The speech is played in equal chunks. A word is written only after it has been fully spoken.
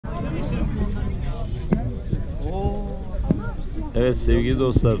Evet sevgili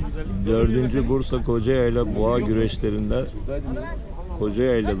dostlar, 4. Bursa KOCAYAYLA Boğa Güreşlerinde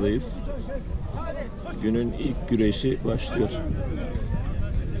KOCAYAYLA'dayız. Günün ilk güreşi başlıyor.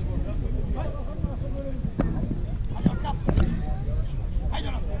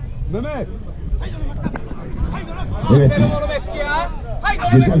 Mehmet. Evet.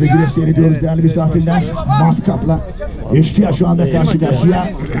 Güzel bir güreşleri diyoruz değerli misafirler. Matkap'la Eşkiya şu anda karşı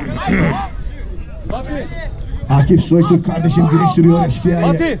karşıya. Akif Soytürk kardeşim güreştiriyor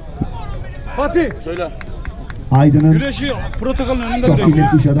Eşkiya'yı. Fatih. Söyle. Aydın'ın Güreşi protokolün önünde çok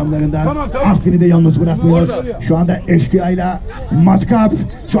kıymetli iş adamlarından. Tamam. Artvin'i de yalnız bırakmıyor. Şu anda Eşkiya'yla Matkap.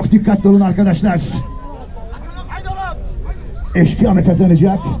 Çok dikkatli olun arkadaşlar. Eşkiya mı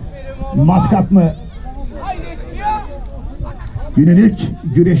kazanacak? Matkap mı? Günün ilk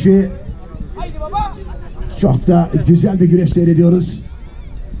güreşi. Çok da güzel bir güreş seyrediyoruz.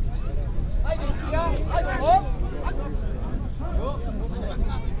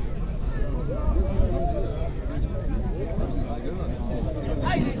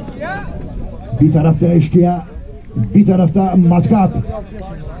 Bir tarafta Eşkiya, bir tarafta Matkap.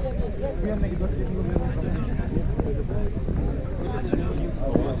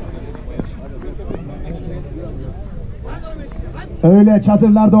 Öyle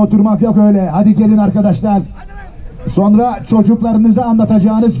çadırlarda oturmak yok öyle. Hadi gelin arkadaşlar. Sonra çocuklarınıza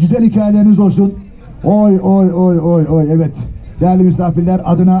anlatacağınız güzel hikayeleriniz olsun. Oy oy oy oy oy. Evet. Değerli misafirler,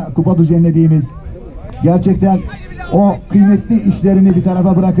 adına kupa düzenlediğimiz, gerçekten o kıymetli işlerini bir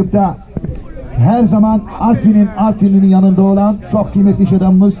tarafa bırakıp da her zaman Artvin'in yanında olan çok kıymetli iş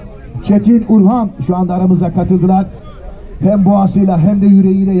adamımız Çetin Urhan şu anda aramıza katıldılar. Hem boğasıyla hem de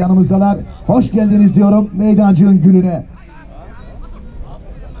yüreğiyle yanımızdalar. Hoş geldiniz diyorum meydancığın gülüne.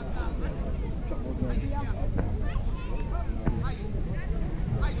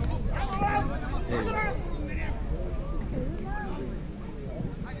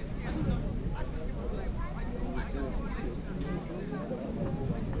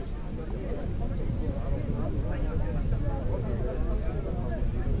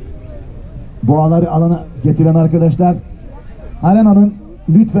 Boğaları alana getiren arkadaşlar, arenanın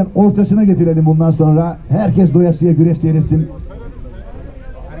lütfen ortasına getirelim bundan sonra. Herkes doyasıya güreş seyretsin.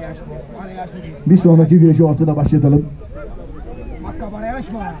 Bir sonraki güreşi ortada başlatalım.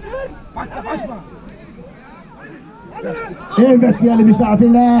 Evet değerli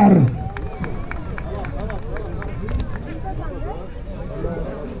misafirler.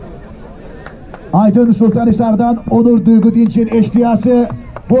 Aydın Sultanhisar'dan Onur Duygu Dinç'in Eşkıyası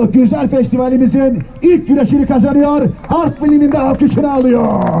bu güzel festivalimizin ilk güreşini kazanıyor. Artvin'in de alkışını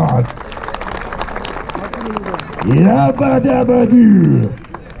alıyor. Yabadabadü.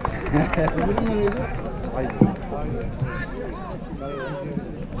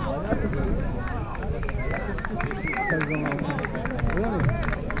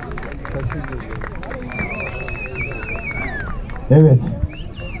 Evet.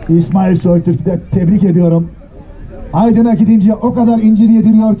 İsmail Soytürk'ü de tebrik ediyorum. Aydın'a gidince o kadar incir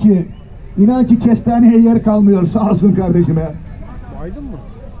yediriyor ki inan ki kestaneye yer kalmıyor. Sağ olsun kardeşime. Aydın mı?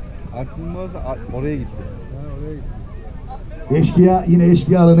 Artvin oraya gitti. Eşkiya yine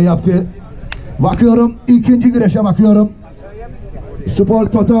eşkıyalığını yaptı. Bakıyorum ikinci güreşe bakıyorum. Spor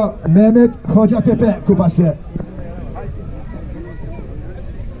Toto Mehmet Hocatepe kupası.